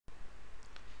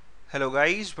Hello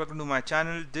guys, welcome to my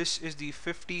channel. This is the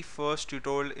 51st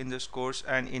tutorial in this course,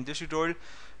 and in this tutorial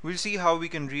we'll see how we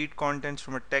can read contents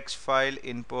from a text file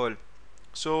in Perl.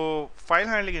 So file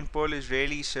handling in Perl is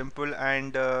really simple,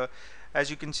 and as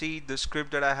you can see, the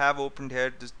script that I have opened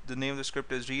here, the name of the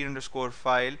script is read underscore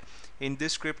file. In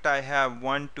this script I have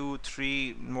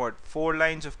 4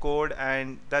 lines of code,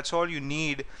 and that's all you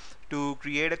need to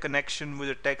create a connection with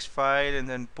a text file and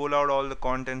then pull out all the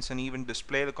contents and even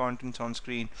display the contents on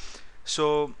screen.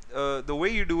 So the way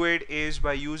you do it is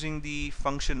by using the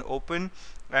function open,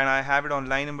 and I have it on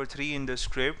line number 3 in the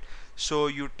script. So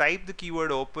you type the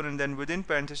keyword open, and then within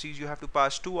parentheses you have to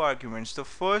pass two arguments. The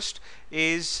first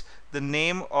is the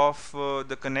name of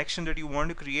the connection that you want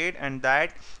to create, and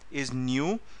that is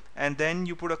new, and then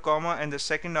you put a comma, and the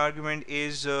second argument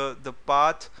is the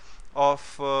path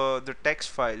of the text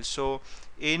file. So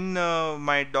in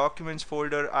my documents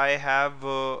folder I have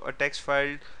a text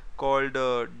file called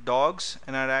dogs,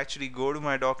 and I'll actually go to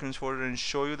my documents folder and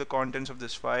show you the contents of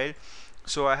this file.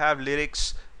 So I have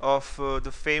lyrics of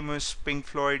the famous Pink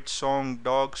Floyd song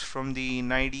Dogs from the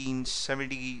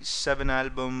 1977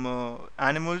 album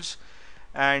Animals,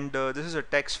 and this is a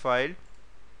text file.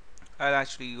 I'll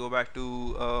actually go back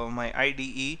to my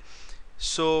IDE.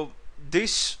 So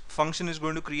this function is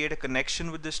going to create a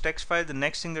connection with this text file. The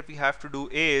next thing that we have to do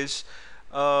is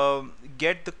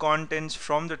get the contents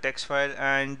from the text file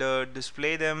and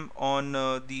display them on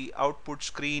the output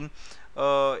screen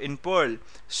in Perl.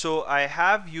 So I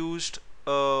have used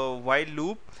a while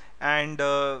loop, and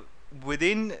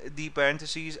within the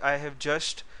parentheses I have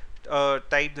just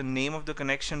typed the name of the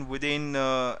connection within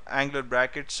angular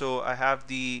brackets. So I have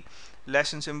the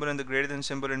less than symbol and the greater than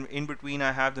symbol, and in between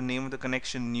I have the name of the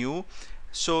connection new.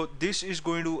 So this is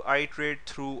going to iterate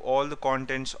through all the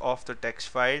contents of the text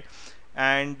file,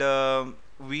 and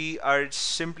we are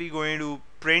simply going to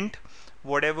print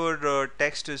whatever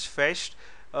text is fetched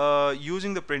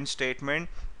using the print statement.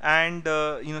 And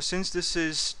since this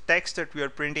is text that we are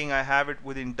printing, I have it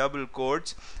within double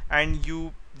quotes, and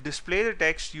you display the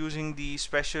text using the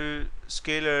special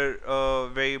scalar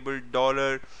variable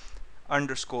 $_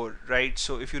 right?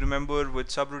 So if you remember, with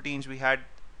subroutines we had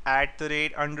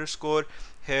 @_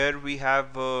 here we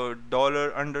have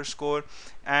 $_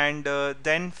 and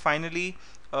then finally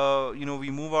we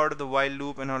move out of the while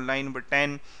loop, and on line number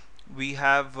 10 we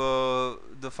have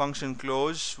the function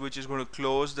close, which is going to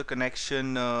close the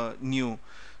connection new.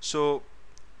 So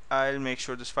I'll make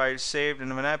sure this file is saved,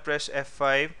 and when I press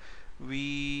F5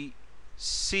 we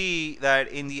see that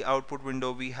in the output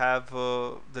window we have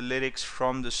the lyrics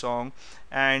from the song,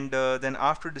 and then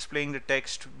after displaying the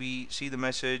text we see the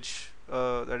message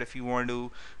that if you want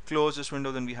to close this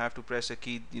window, then we have to press a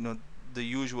key, the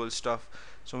usual stuff.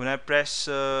 So when I press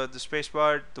the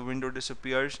spacebar, the window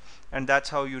disappears, and that's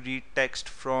how you read text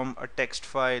from a text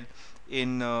file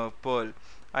in Perl.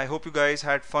 I hope you guys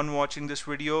had fun watching this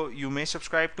video. You may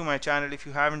subscribe to my channel if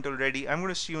you haven't already. I'm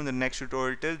going to see you in the next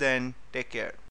tutorial. Till then, take care.